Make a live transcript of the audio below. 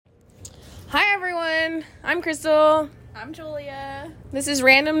Hi everyone, I'm Crystal. I'm Julia. This is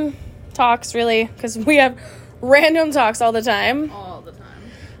Random Talks, really, because we have random talks all the time. All the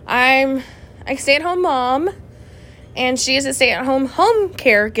time. I'm a stay-at-home mom, and she is a stay-at-home home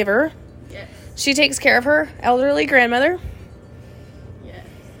caregiver. Yes. She takes care of her elderly grandmother. Yes.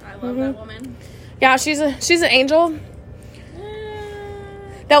 I love that woman. Yeah, she's an angel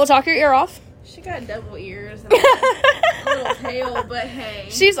that will talk your ear off. She got double ears and a little tail, but hey.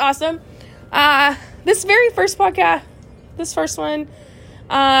 She's awesome. This very first podcast, this first one,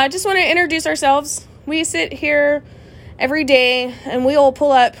 I just want to introduce ourselves. We sit here every day and we will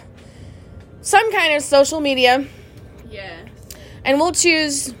pull up some kind of social media. Yes. And we'll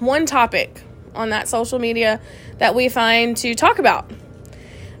choose one topic on that social media that we find to talk about.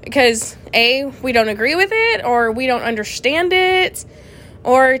 Because A, we don't agree with it, or we don't understand it,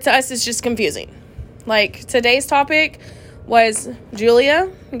 or to us it's just confusing. Like today's topic was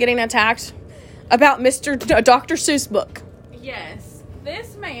Julia getting attacked about Dr. Seuss book. Yes.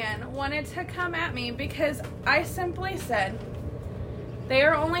 This man wanted to come at me because I simply said they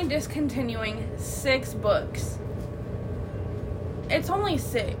are only discontinuing 6 books. It's only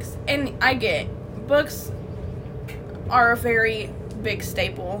 6. And I get books are a very big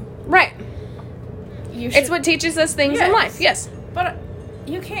staple. Right. It's what teaches us things in life. Yes. But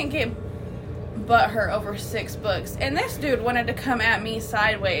you can't get butthurt over 6 books. And this dude wanted to come at me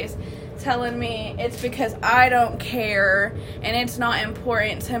sideways, telling me it's because I don't care and it's not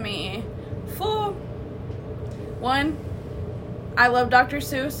important to me. Fool. One, I love Dr.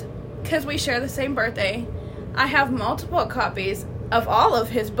 Seuss because we share the same birthday. I have multiple copies of all of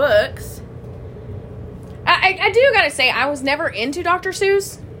his books. I do gotta say, I was never into Dr.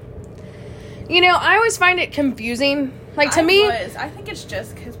 Seuss. You know, I always find it confusing. Like, to me... I think it's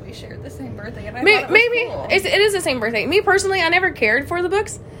just because we shared the same birthday and I maybe, thought it was cool. It is the same birthday. Me, personally, I never cared for the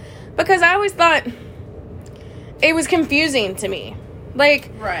books because I always thought it was confusing to me.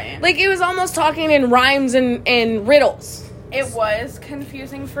 Like, right. Like, it was almost talking in rhymes and riddles. It was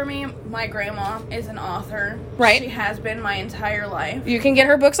confusing for me. My grandma is an author. Right. She has been my entire life. You can get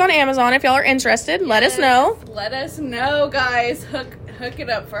her books on Amazon if y'all are interested. Let us know. Let us know, guys. Hook it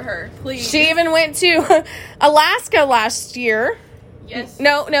up for her, please. She even went to Alaska last year. Yes.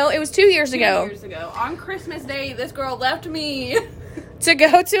 No, it was 2 years ago. 2 years ago. On Christmas Day, this girl left me. To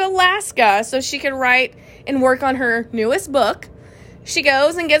go to Alaska so she could write and work on her newest book. She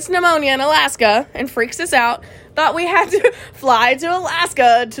goes and gets pneumonia in Alaska and freaks us out. Thought we had to fly to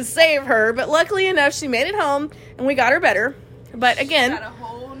Alaska to save her, but luckily enough, she made it home and we got her better. But again, got a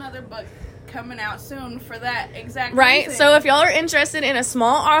whole nother book coming out soon for that exact right? reason. So if y'all are interested in a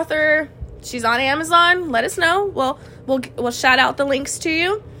small author, she's on Amazon. Let us know. We'll shout out the links to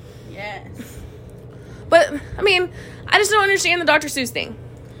you. Yes. But I mean, I just don't understand the Dr. Seuss thing.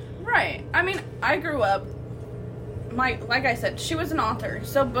 Right. I mean, I grew up. Like I said, she was an author,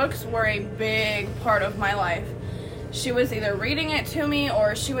 so books were a big part of my life. She was either reading it to me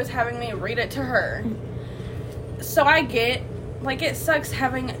or she was having me read it to her. So I get, like, it sucks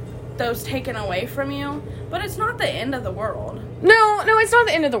having those taken away from you, but it's not the end of the world. No, it's not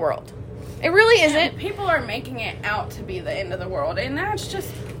the end of the world. It really isn't. And people are making it out to be the end of the world, and that's just...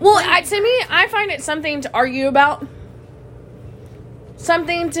 Well, to me, I find it something to argue about.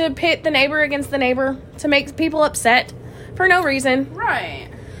 Something to pit the neighbor against the neighbor. To make people upset for no reason. Right.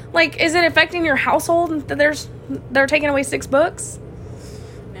 Like, is it affecting your household that they're taking away 6 books?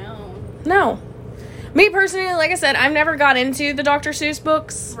 No. Me personally, like I said, I've never got into the Dr. Seuss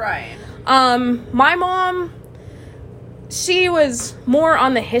books. Right. My mom, she was more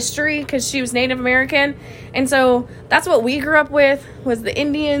on the history because she was Native American. And so that's what we grew up with, was the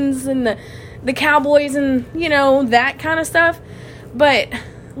Indians and the cowboys and, you know, that kind of stuff. But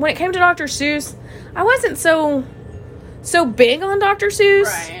when it came to Dr. Seuss, I wasn't so big on Dr. Seuss.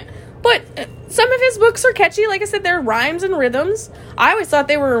 Right. But some of his books are catchy. Like I said, they're rhymes and rhythms. I always thought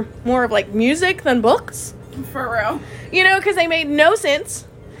they were more of like music than books. For real. You know, because they made no sense.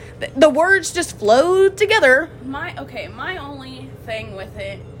 The words just flowed together. My only thing with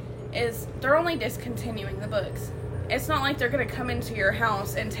it is they're only discontinuing the books. It's not like they're going to come into your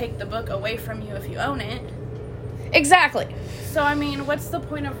house and take the book away from you if you own it. Exactly. So, I mean, what's the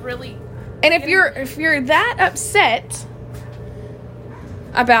point of really... And if you're that upset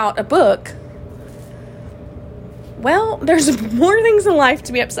about a book, well, there's more things in life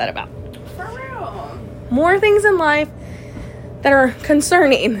to be upset about. For real. More things in life that are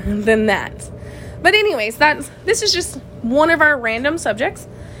concerning than that. But anyways, this is just one of our random subjects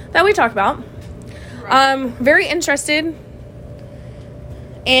that we talk about. Right. Very interested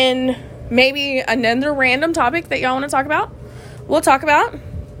in maybe another random topic that y'all want to talk about. We'll talk about.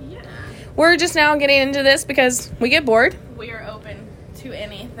 Yeah. we're just now getting into this because we get bored. We are open to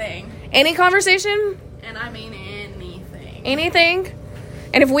anything. Any conversation. And I mean anything. Anything.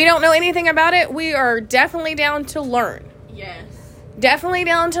 And if we don't know anything about it, we are definitely down to learn. Yes. Definitely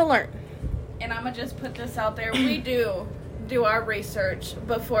down to learn. And I'm going to just put this out there. We do our research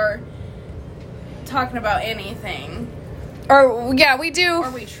before talking about anything. Or, yeah, we do.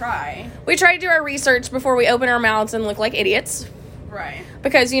 Or we try. We try to do our research before we open our mouths and look like idiots. Right.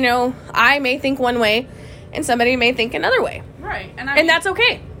 Because, you know, I may think one way and somebody may think another way. Right. And that's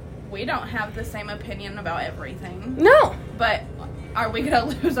okay. We don't have the same opinion about everything. No. But are we going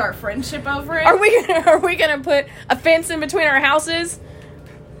to lose our friendship over it? Are we gonna put a fence in between our houses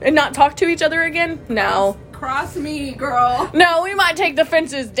and not talk to each other again? No. Cross me, girl. No, we might take the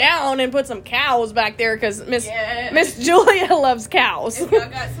fences down and put some cows back there because Miss Julia loves cows. If y'all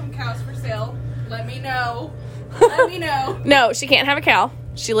got some cows for sale, let me know. Let me know. No, she can't have a cow.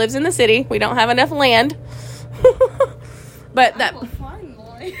 She lives in the city. We don't have enough land. But that. I will find the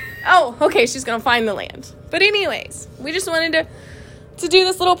land. Oh, okay. She's gonna find the land. But anyways, we just wanted to do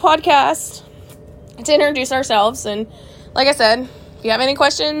this little podcast to introduce ourselves. And like I said, if you have any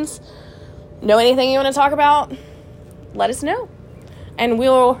questions, know anything you want to talk about, let us know. And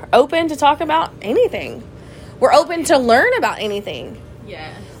we're open to talk about anything. We're open to learn about anything.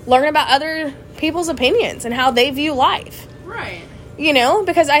 Yes. Learn about other people's opinions and how they view life. Right. You know,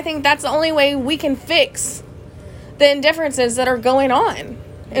 because I think that's the only way we can fix the indifferences that are going on.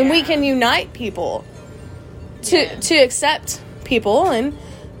 And we can unite people to accept people and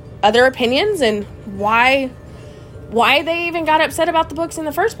other opinions and why they even got upset about the books in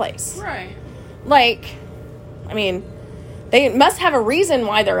the first place. Right. Like, I mean, they must have a reason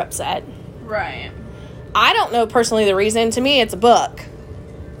why they're upset. Right. I don't know personally the reason. To me, it's a book.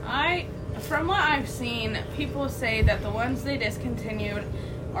 From what I've seen, people say that the ones they discontinued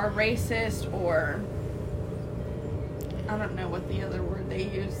are racist, or I don't know what the other word they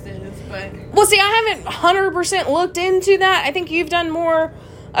used is, but... Well, see, I haven't 100% looked into that. I think you've done more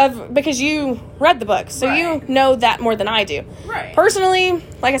because you read the book, so you know that more than I do. Right. Personally,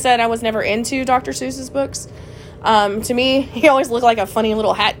 like I said, I was never into Dr. Seuss's books. To me, he always looked like a funny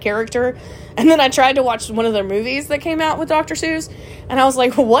little hat character. And then I tried to watch one of their movies that came out with Dr. Seuss, and I was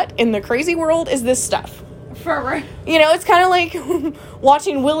like, what in the crazy world is this stuff? For real. You know, it's kind of like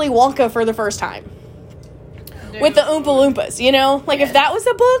watching Willy Wonka for the first time. Dude. With the Oompa Loompas, you know? Like, if that was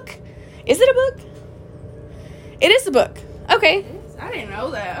a book, is it a book? It is a book. Okay. I didn't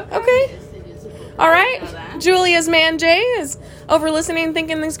know that. Okay. Yes, it is a book. All right. Julia's man Jay is over listening,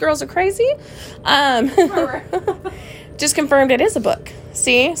 thinking these girls are crazy. Just confirmed it is a book.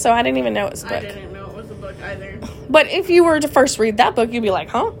 See? So I didn't even know it was a book. I didn't know it was a book either. But if you were to first read that book, you'd be like,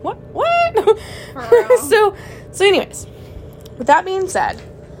 huh? What? So anyways, with that being said,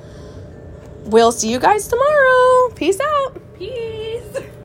 we'll see you guys tomorrow. Peace out. Peace.